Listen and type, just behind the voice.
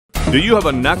Do you have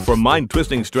a knack for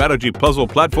mind-twisting strategy puzzle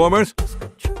platformers?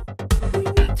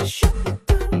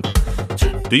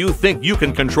 Do you think you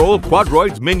can control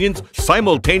Quadroids minions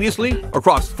simultaneously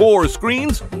across 4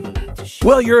 screens?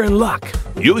 Well, you're in luck.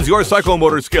 Use your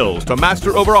psychomotor skills to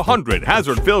master over 100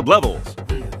 hazard-filled levels.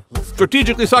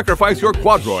 Strategically sacrifice your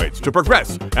Quadroids to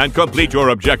progress and complete your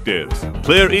objectives.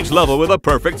 Clear each level with a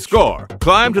perfect score.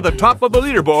 Climb to the top of the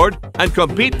leaderboard and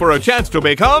compete for a chance to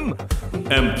become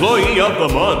Employee of the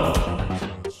Month.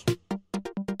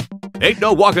 Ain't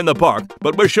no walk in the park,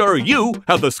 but we're sure you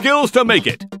have the skills to make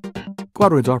it.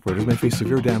 Quadroids operators may face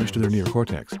severe damage to their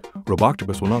neocortex.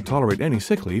 Roboctopus will not tolerate any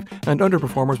sick leave, and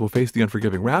underperformers will face the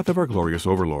unforgiving wrath of our glorious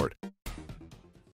overlord.